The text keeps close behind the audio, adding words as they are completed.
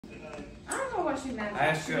I don't know what she meant. I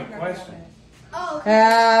asked you a question. Oh, okay.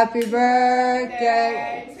 Happy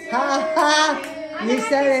birthday. Ha ha. You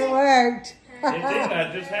said it worked. It did.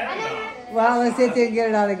 I just had it on. Well, let's see if they can get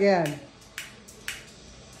it on again.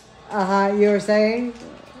 You were saying?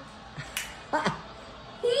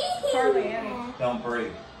 Hardly any. Don't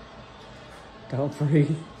breathe. Don't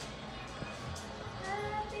breathe.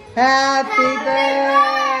 Happy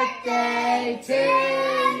birthday to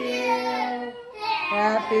you.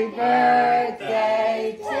 Happy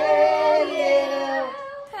birthday to you.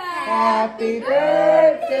 Happy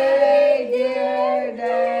birthday, dear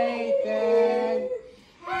Nathan.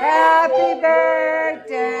 Happy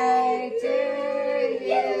birthday to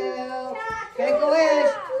you. Make a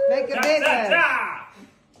wish. Make a big one.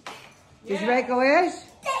 Did you make a wish?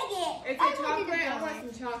 It's a chocolate. I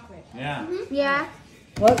want some chocolate. Yeah. Yeah.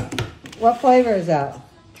 What flavor is that?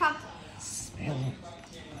 Chocolate. I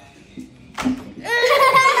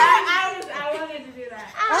wanted to do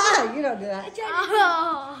that. You don't do that.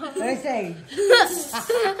 Oh. Let me see.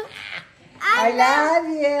 I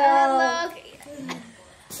love you.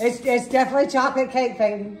 It's definitely chocolate cake,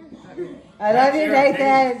 Peyton. I love you,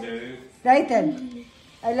 Nathan. Nathan,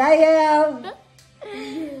 I love you.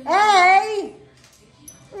 Hey!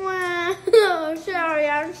 Wow. Sorry,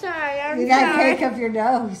 I'm sorry. You got cake up your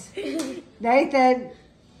nose. Nathan,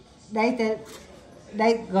 go ahead.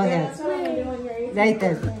 That's what I'm doing here.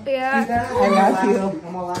 Nathan, Yeah. I love you.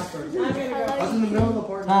 I'm a last person. I'm gonna go. I was in the middle of the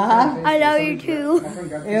party. I love you too.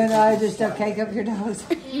 Even though I just stuck cake up your nose.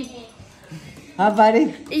 Huh,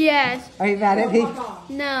 buddy? Yes. Are you mad at me?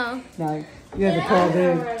 No. No. You're the cool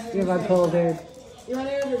dude. You're my cool dude. You want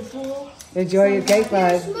to go to the pool? Enjoy your cake,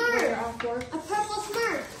 bud. Smurf. A purple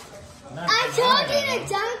Smurf. I told you to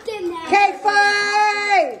dunk in that. Cake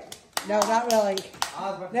fight! No, not really.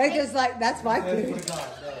 Nathan's like, that's my food.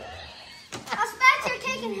 I'll smash your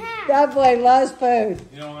cake in half. That boy loves food.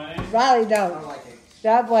 You know what I mean? Riley don't.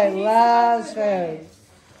 That boy loves food.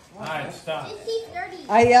 All right, stop. He's dirty.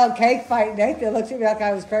 I yelled cake fight. Nathan looked at me like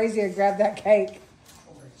I was crazy and grabbed that cake.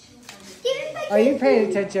 Are you paying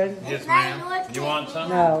attention? Yes, ma'am. You want some?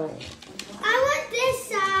 No. I want this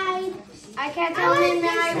side. I can't tell him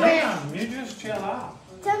that I wish. Damn, you just chill out.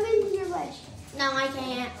 Tell me your wish. No, I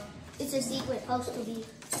can't. It's a secret supposed to be.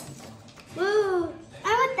 Woo! I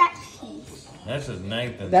want that piece. This is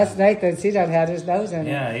Nathan. That's Nathan's. He done had his nose in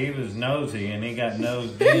it. Yeah, he was nosy and he got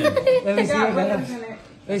nosed in. Let me see your nose.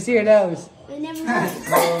 Let me see your nose. I never know.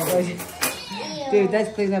 Dude,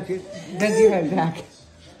 that's clean up your... Bend your head back.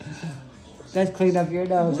 Let's clean up your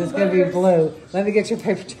nose. It's going to be blue. Let me get your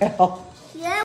paper towel.